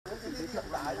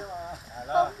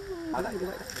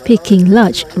Picking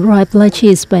large, ripe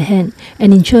lychees by hand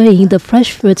and enjoying the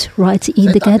fresh fruit right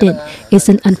in the garden is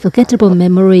an unforgettable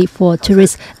memory for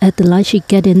tourists at the lychee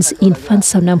gardens in Phan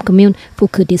Sao Nam Commune,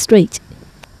 Phu District.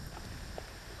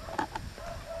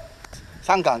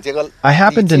 I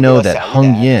happen to know that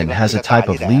Hung Yin has a type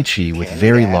of lychee with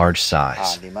very large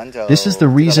size. This is the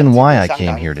reason why I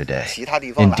came here today.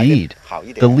 Indeed,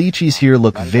 the lychees here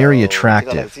look very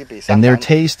attractive, and their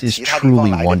taste is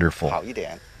truly wonderful.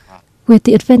 With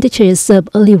the advantages of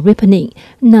early ripening,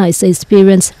 nice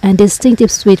experience, and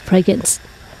distinctive sweet fragrance,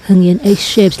 Hung Yin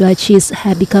egg-shaped lychees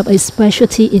have become a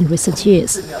specialty in recent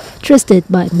years, trusted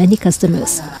by many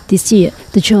customers. This year,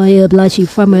 the joy of lychee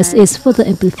farmers is further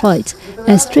amplified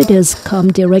as traders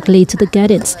come directly to the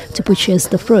gardens to purchase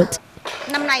the fruit.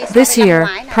 This year,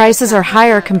 prices are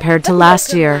higher compared to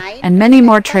last year, and many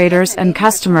more traders and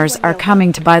customers are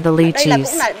coming to buy the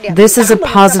lychees. This is a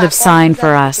positive sign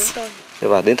for us.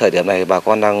 Currently,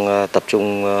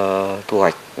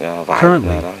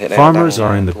 farmers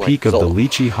are in the peak of the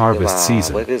lychee harvest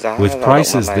season, with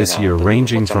prices this year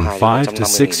ranging from 5 to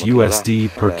 6 USD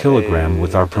per kilogram.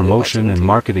 With our promotion and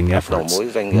marketing efforts,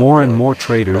 more and more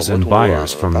traders and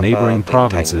buyers from neighboring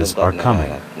provinces are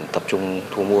coming.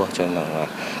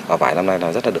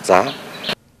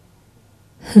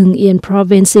 Hưng Yên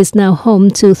province is now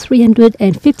home to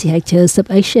 350 hectares of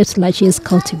egg-shaped lychees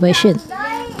cultivation,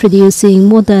 producing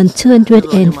more than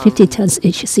 250 tons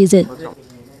each season.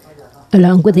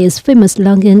 Along with its famous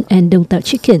longan and dong tao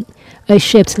chicken,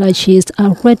 egg-shaped lychees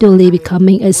are gradually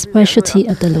becoming a specialty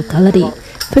of the locality,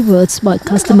 favored by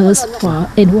customers far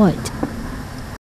and wide.